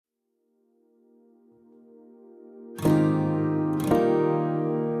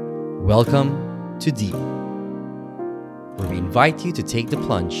Welcome to Deep, where we invite you to take the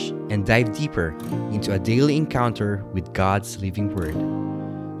plunge and dive deeper into a daily encounter with God's living Word.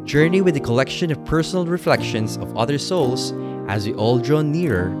 Journey with a collection of personal reflections of other souls as we all draw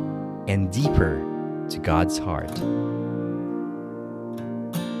nearer and deeper to God's heart.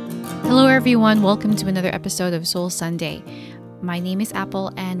 Hello everyone, welcome to another episode of Soul Sunday. My name is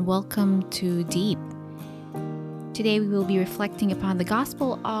Apple and welcome to Deep. Today we will be reflecting upon the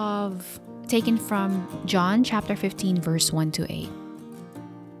Gospel taken from John chapter 15 verse 1 to 8.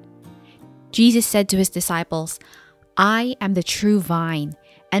 Jesus said to his disciples, "I am the true vine,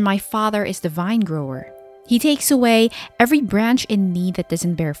 and my Father is the vine grower. He takes away every branch in me that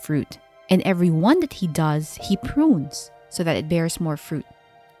doesn't bear fruit, and every one that he does, he prunes, so that it bears more fruit.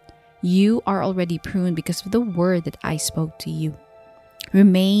 You are already pruned because of the word that I spoke to you.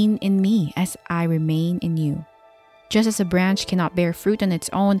 Remain in me as I remain in you. Just as a branch cannot bear fruit on its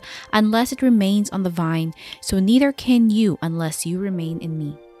own unless it remains on the vine, so neither can you unless you remain in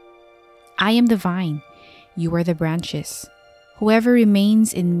me. I am the vine, you are the branches. Whoever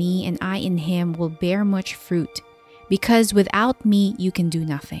remains in me and I in him will bear much fruit, because without me you can do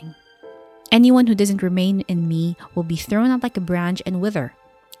nothing. Anyone who doesn't remain in me will be thrown out like a branch and wither.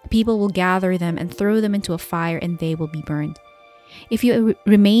 People will gather them and throw them into a fire, and they will be burned. If you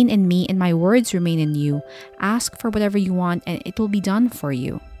remain in me and my words remain in you, ask for whatever you want and it will be done for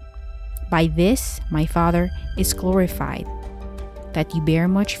you. By this, my Father is glorified, that you bear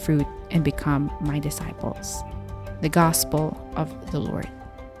much fruit and become my disciples." The Gospel of the Lord.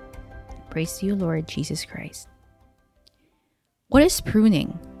 Praise to you, Lord Jesus Christ. What is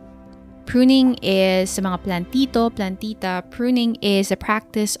pruning? Pruning is sa mga plantita. Pruning is a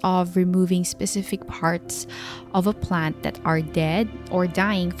practice of removing specific parts of a plant that are dead or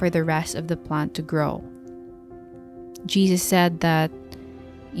dying for the rest of the plant to grow. Jesus said that,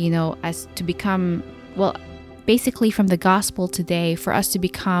 as to become, basically from the gospel today, for us to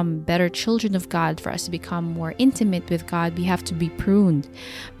become better children of God, for us to become more intimate with God, we have to be pruned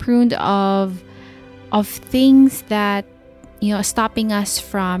of things that stopping us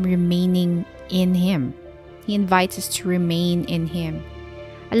from remaining in Him. He invites us to remain in Him.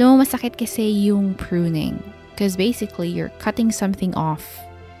 Alam mo, masakit kasi yung pruning. Because basically, you're cutting something off.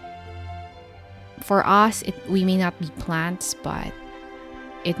 For us, we may not be plants, but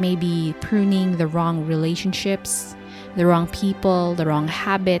it may be pruning the wrong relationships, the wrong people, the wrong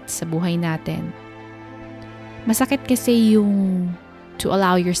habits sa buhay natin. Masakit kasi yung to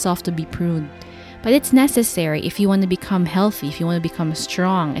allow yourself to be pruned. But it's necessary if you want to become healthy, if you want to become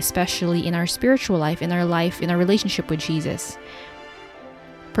strong, especially in our spiritual life, in our relationship with Jesus.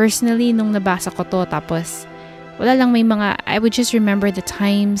 Personally, nung nabasa ko to, tapos wala lang I would just remember the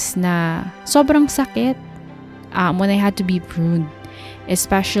times na sobrang sakit when I had to be pruned.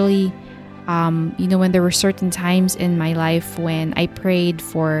 Especially, when there were certain times in my life when I prayed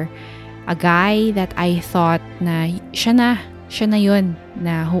for a guy that I thought na siya na yun,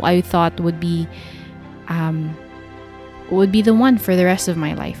 na who I thought would be the one for the rest of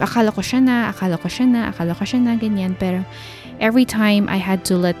my life. Akala ko siya na, ganyan. Pero every time I had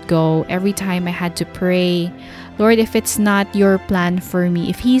to let go, every time I had to pray, Lord, if it's not your plan for me,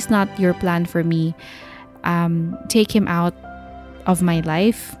 if he's not your plan for me, take him out of my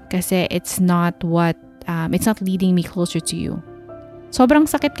life, kasi it's not leading me closer to you. Sobrang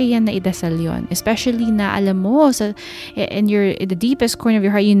sakit kaya na idasal yon, especially na alam mo in the deepest corner of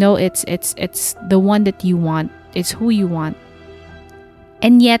your heart, it's the one that you want, it's who you want.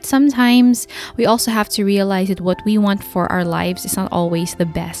 And yet sometimes we also have to realize that what we want for our lives is not always the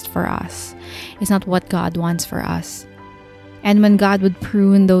best for us. It's not what God wants for us. And when God would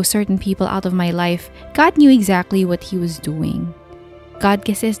prune those certain people out of my life, God knew exactly what He was doing. God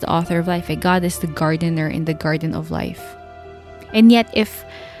kasi is the author of life. God is the gardener in the garden of life. And yet, if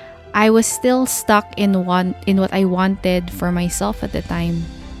I was still stuck in what I wanted for myself at the time,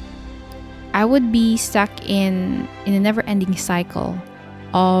 I would be stuck in a never-ending cycle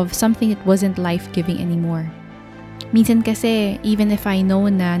of something that wasn't life-giving anymore. Minsan kasi, even if I know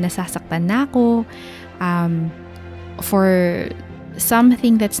na nasasaktan na ako for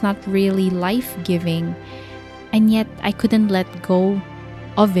something that's not really life-giving, and yet I couldn't let go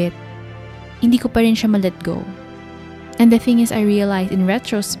of it, hindi ko pa rin siya ma-let go. And the thing is, I realized in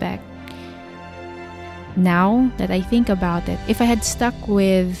retrospect, now that I think about it, if I had stuck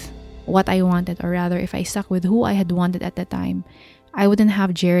with what I wanted, or rather, if I stuck with who I had wanted at the time, I wouldn't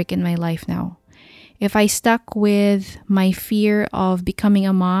have Jerick in my life now. If I stuck with my fear of becoming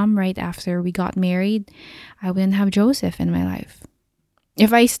a mom right after we got married, I wouldn't have Joseph in my life.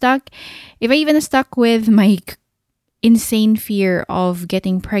 If I even stuck with my insane fear of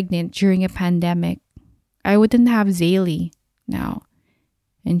getting pregnant during a pandemic, I wouldn't have Zaylee now.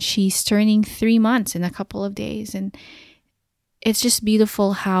 And she's turning 3 months in a couple of days. And it's just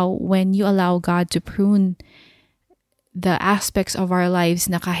beautiful how when you allow God to prune the aspects of our lives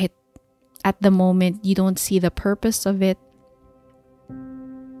na kahit at the moment you don't see the purpose of it,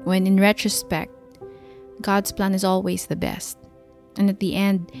 when in retrospect, God's plan is always the best. And at the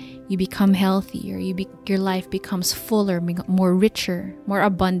end, you become healthier. Your life becomes fuller, more richer, more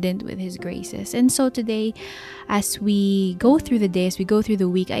abundant with His graces. And so today, as we go through the day, as we go through the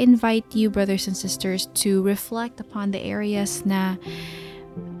week, I invite you, brothers and sisters, to reflect upon the areas that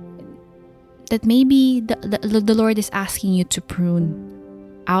maybe the Lord is asking you to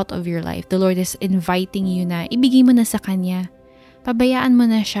prune out of your life. The Lord is inviting you na ibigay mo na sa Kanya. Pabayaan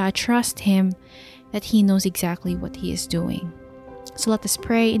mo na siya. Trust Him that He knows exactly what He is doing. So let us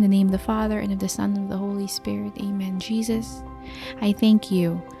pray in the name of the Father, and of the Son, and of the Holy Spirit. Amen. Jesus, I thank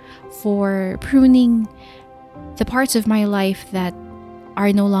you for pruning the parts of my life that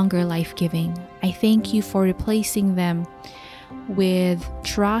are no longer life-giving. I thank you for replacing them with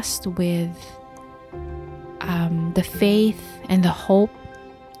trust, with the faith and the hope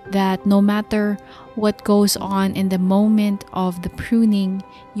that no matter what goes on in the moment of the pruning,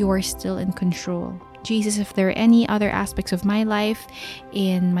 you are still in control. Jesus, if there are any other aspects of my life,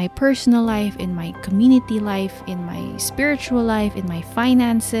 in my personal life, in my community life, in my spiritual life, in my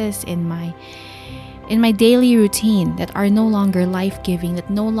finances, in my daily routine that are no longer life-giving,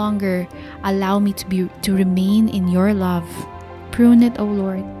 that no longer allow me to remain in your love, prune it, O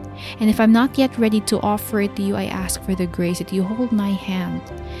Lord. And if I'm not yet ready to offer it to you, I ask for the grace that you hold my hand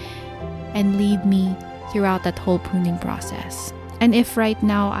and lead me throughout that whole pruning process. And if right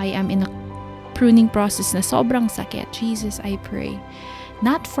now I am in a pruning process na sobrang sakit, Jesus, I pray,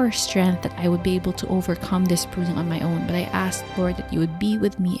 not for strength that I would be able to overcome this pruning on my own, but I ask, Lord, that you would be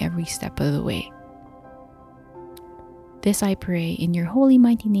with me every step of the way. This I pray in your holy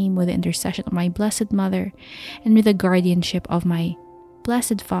mighty name, with the intercession of my blessed mother and with the guardianship of my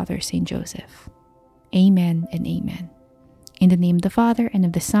blessed Father, Saint Joseph. Amen and amen. In the name of the Father, and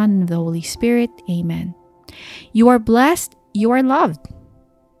of the Son, and of the Holy Spirit. Amen. You are blessed. You are loved.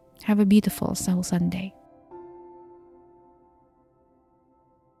 Have a beautiful Soul Sunday.